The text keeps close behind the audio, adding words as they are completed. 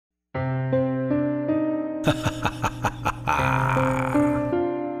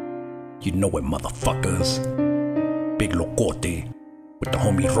You know it, motherfuckers. Big Lokote with the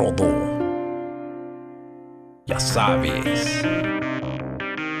homie Rodo. Ya sabes.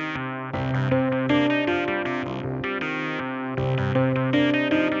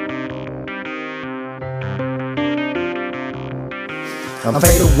 I'm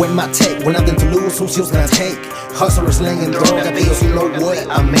faded with my tech, with nothing to lose, who's just gonna take? Hustlers laying droga, Dios, you know what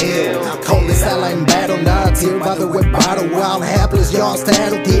I mean. Coldest ally in battle, not here by the way bottle. Wild hapless, y'all's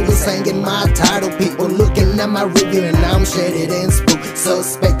title, people singing my title. People looking at my review and I'm shaded and spooked.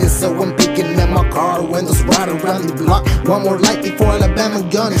 Suspected, so I'm peeking at my car windows right around the block. One more light before Alabama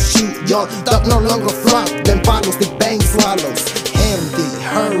gonna shoot. Y'all duck no longer flop, then follows the bang swallows. Handy,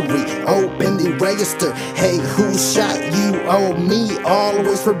 hurry, open the register. Hey, who shot you? Oh, me.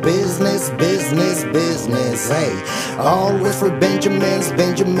 Always for business, business, business. Hey, always for Benjamins.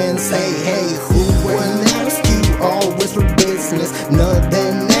 Hey, hey, who announced you? Always for business,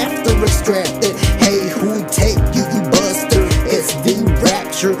 nothing after extracted. Hey, who take you, you buster? It's the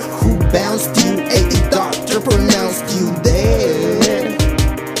rapture. Who bounced you? Hey, the doctor pronounced you dead.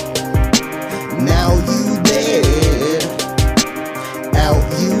 Now you dead. Out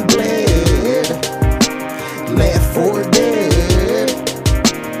you bled. Left for dead.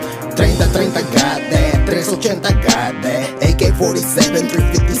 30, got that. 380, got that. AK-47,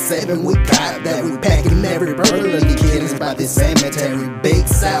 357, we got that. We packing every burglary kittens by the cemetery. Big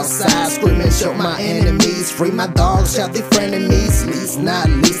south side, screaming, show my enemies. Free my dogs, shout the frenemies. Least not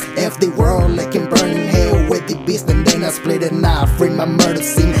least, F the world, licking burning hell with the beast. And then I split it, now I free my murder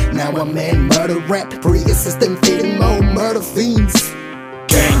scene. Now I'm in murder rap, pre-assistant feeding more murder fiends.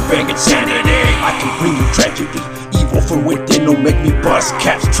 Gangbang insanity, I can bring you tragedy. Evil from within will make me bust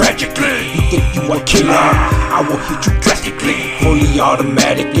caps tragically. You think you a killer? I will hit you drastically. Fully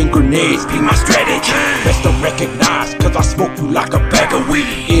automatic and grenades be my strategy. Best to recognize, cause I smoke you like a bag of weed.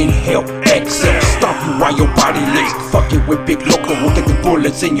 Inhale, exhale, stomp you while your body licks. Fucking with Big Loco, we'll get the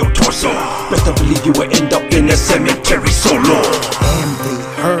bullets in your torso. Best to believe you will end up in a cemetery solo. Empty,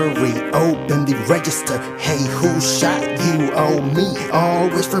 hurry, open the register. Hey, who shot you? Oh, me.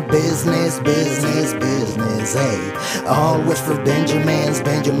 Always for business, business, business. Hey, always for Benjamins.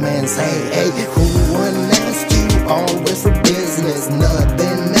 Hey, hey, who announced you? Always for business,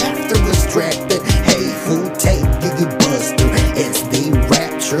 nothing after distracted. Hey, who take you, you buster? It's the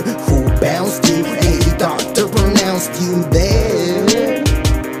rapture. Who bounced you? Hey, the doctor pronounced you dead.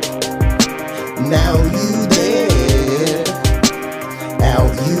 Now you dead.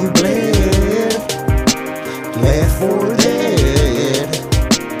 Out you bled. Left for